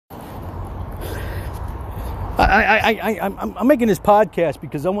I'm making this podcast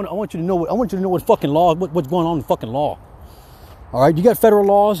because I want you to know what fucking law, what's going on in fucking law. All right, you got federal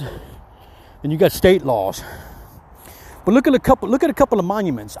laws and you got state laws. But look at a couple of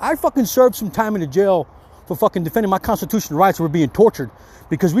monuments. I fucking served some time in the jail for fucking defending my constitutional rights. We're being tortured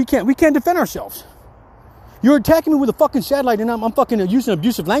because we can't defend ourselves. You're attacking me with a fucking satellite, and I'm fucking using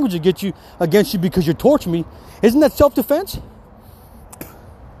abusive language against you because you're torturing me. Isn't that self-defense?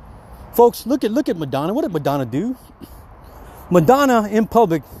 Folks, look at Madonna. What did Madonna do? Madonna in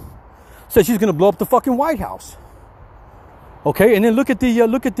public said she's gonna blow up the fucking White House. Okay, and then look at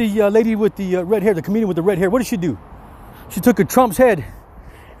the lady with the red hair, the comedian with the red hair. What did she do? She took a Trump's head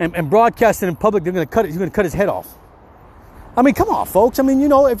and broadcast it in public. They're gonna cut it. He's gonna cut his head off. I mean, come on, folks. I mean, you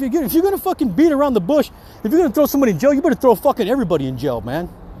know, if you're gonna fucking beat around the bush, if you're gonna throw somebody in jail, you better throw fucking everybody in jail, man.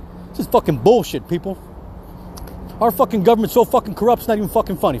 This is fucking bullshit, people. Our fucking government's so fucking corrupt, it's not even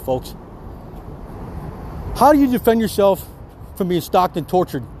fucking funny, folks. How do you defend yourself from being stalked and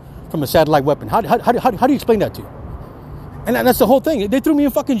tortured from a satellite weapon? How do you explain that to you? And that's the whole thing. They threw me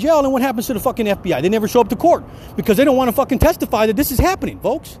in fucking jail, and what happens to the fucking FBI? They never show up to court because they don't want to fucking testify that this is happening,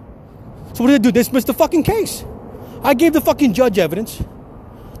 folks. So what do? They dismiss the fucking case. I gave the fucking judge evidence,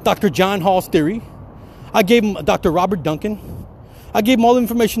 Dr. John Hall's theory. I gave him Dr. Robert Duncan. I gave them all the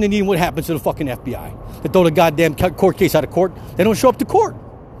information they need. And what happens to the fucking FBI? They throw the goddamn court case out of court. They don't show up to court.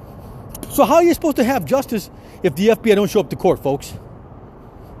 So how are you supposed to have justice if the FBI don't show up to court, folks?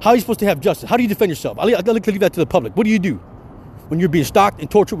 How are you supposed to have justice? How do you defend yourself? I'd like to leave that to the public. What do you do when you're being stalked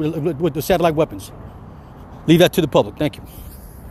and tortured with the satellite weapons? Leave that to the public. Thank you.